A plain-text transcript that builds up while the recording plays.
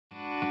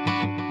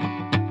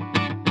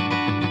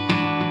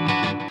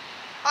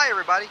Hi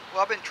everybody.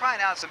 Well, I've been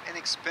trying out some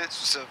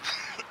inexpensive.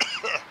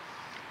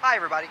 Hi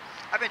everybody.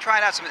 I've been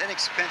trying out some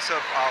inexpensive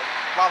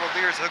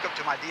lavaliers to hook up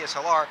to my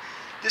DSLR.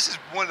 This is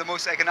one of the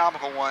most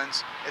economical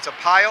ones. It's a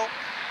Pyle,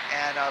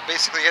 and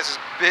basically it has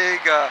this big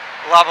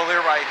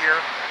lavalier right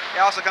here. It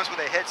also comes with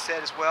a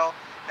headset as well.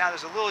 Now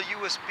there's a little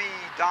USB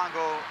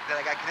dongle that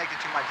I got connected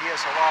to my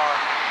DSLR,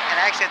 and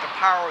I actually have to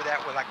power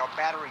that with like a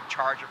battery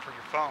charger for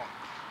your phone.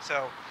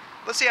 So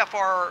let's see how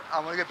far.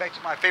 I'm going to get back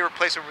to my favorite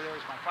place over there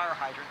is my fire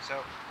hydrant.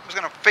 So I'm just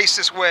going to face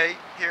this way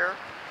here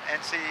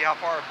and see how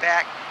far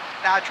back.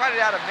 Now I tried it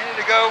out a minute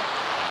ago,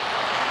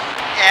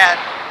 and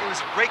it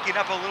was breaking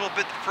up a little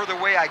bit the further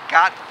away I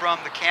got from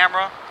the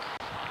camera.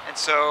 And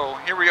so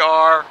here we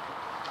are.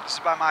 This is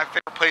by my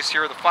favorite place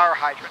here, the fire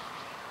hydrant.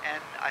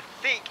 And I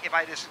think if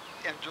I just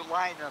am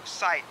line of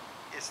sight,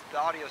 the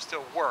audio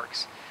still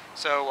works.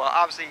 So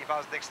obviously if I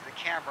was next to the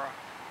camera,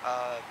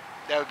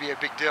 that would be a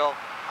big deal.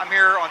 I'm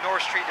here on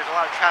North Street. There's a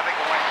lot of traffic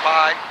going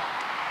by.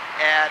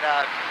 And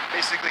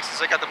basically,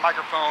 since I got the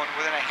microphone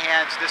within a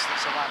hand's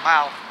distance of my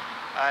mouth,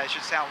 it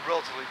should sound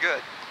relatively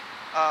good.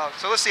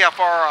 So let's see how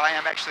far I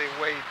am actually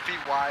away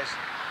feet-wise.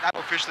 Not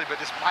officially, but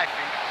just my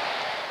feet.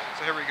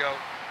 So here we go.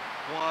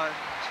 1, 2, 3,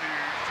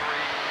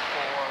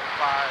 4,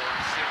 5,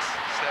 6,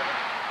 7,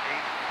 8,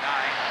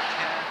 9,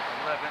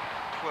 10, 11,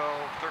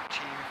 12,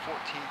 13,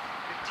 14,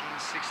 15,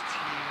 16,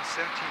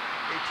 17,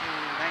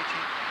 18,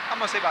 19. I'm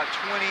going to say about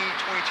 20,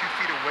 22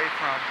 feet away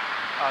from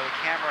the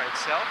camera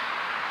itself.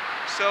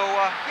 So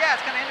yeah,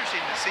 it's kind of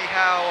interesting to see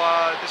how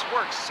this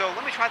works. So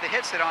let me try the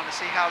headset on to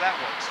see how that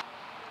works.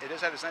 It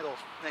does have this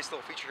nice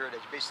little feature here that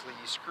basically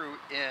you screw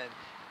in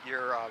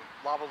your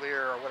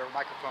lavalier or whatever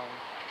microphone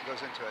goes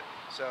into it.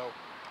 So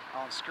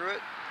I'll unscrew it.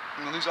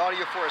 I'm going to lose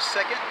audio for a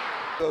second.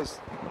 Those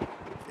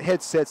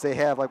headsets they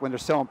have like when they're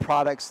selling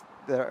products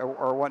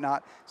or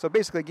whatnot. So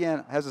basically, again,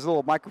 it has this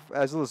little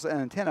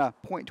antenna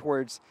point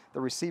towards the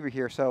receiver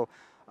here. So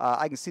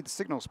I can see the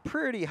signal's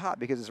pretty hot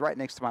because it's right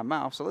next to my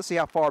mouth. So let's see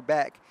how far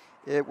back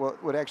it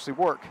would actually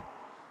work.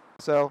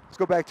 So let's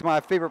go back to my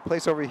favorite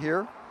place over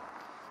here,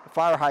 the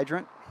fire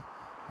hydrant.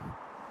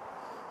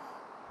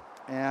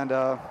 And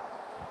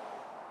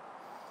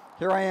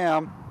here I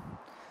am,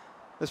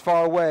 this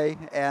far away,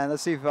 and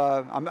let's see if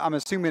I'm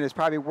assuming it's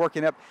probably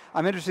working up.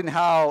 I'm interested in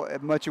how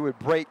much it would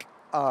break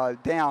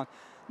down.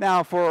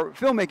 Now, for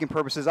filmmaking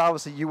purposes,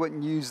 obviously you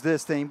wouldn't use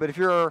this thing, but if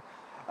you're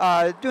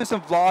doing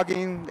some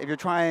vlogging, if you're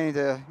trying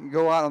to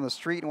go out on the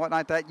street and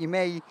whatnot, that you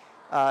may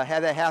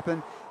have that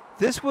happen.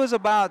 This was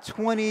about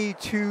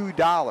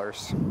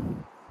 $22.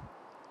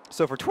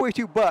 So for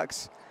 22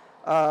 bucks,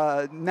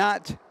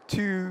 not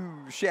too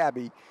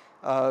shabby.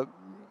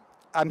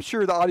 I'm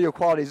sure the audio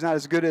quality is not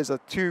as good as a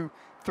 $200,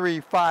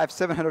 $300,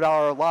 $500,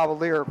 $700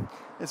 lavalier.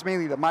 It's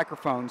mainly the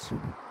microphones.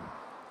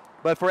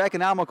 But for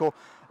economical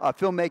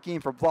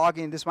filmmaking, for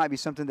vlogging, this might be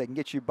something that can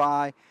get you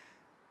by.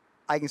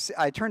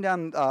 I turn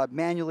down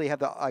manually.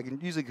 I can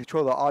usually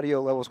control the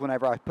audio levels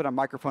whenever I put a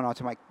microphone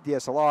onto my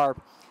DSLR,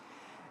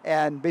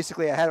 and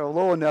basically I had it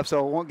low enough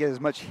so it won't get as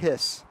much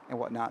hiss and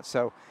whatnot.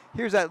 So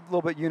here's that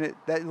little unit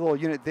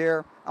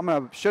there. I'm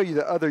going to show you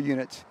the other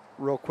unit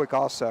real quick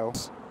also.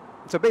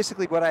 So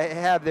basically what I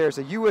have there is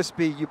a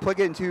USB. You plug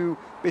it into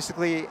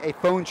basically a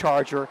phone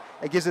charger.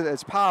 It gives it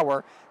its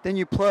power. Then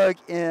you plug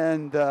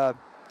in the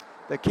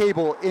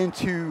cable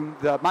into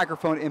the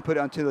microphone input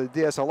onto the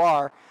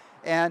DSLR,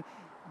 and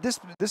this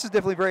is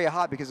definitely very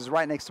hot because it's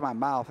right next to my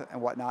mouth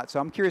and whatnot. So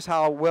I'm curious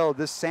how well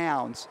this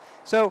sounds.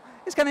 So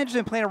it's kind of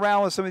interesting playing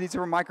around with some of these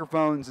different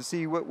microphones to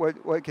see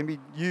what can be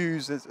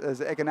used as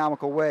an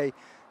economical way,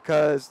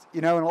 because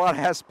in a lot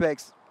of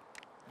aspects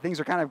things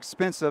are kind of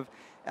expensive.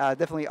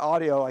 Definitely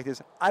audio like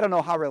this. I don't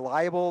know how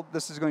reliable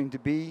this is going to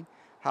be.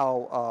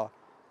 How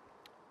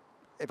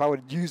if I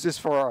would use this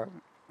for a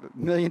 $1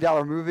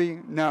 million movie,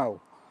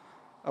 no.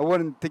 I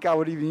wouldn't think I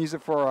would even use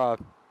it for a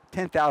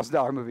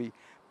 $10,000 movie.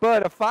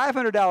 But a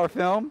 $500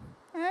 film,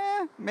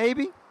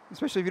 maybe,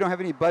 especially if you don't have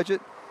any budget.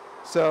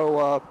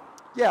 So,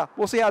 yeah,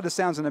 we'll see how this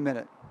sounds in a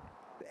minute.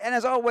 And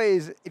as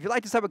always, if you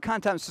like this type of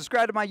content,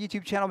 subscribe to my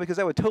YouTube channel because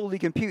that would totally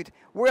compute.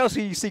 Where else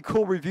do you see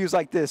cool reviews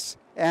like this?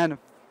 And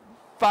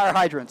fire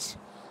hydrants.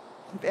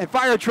 And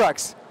fire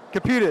trucks.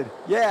 Computed.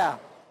 Yeah.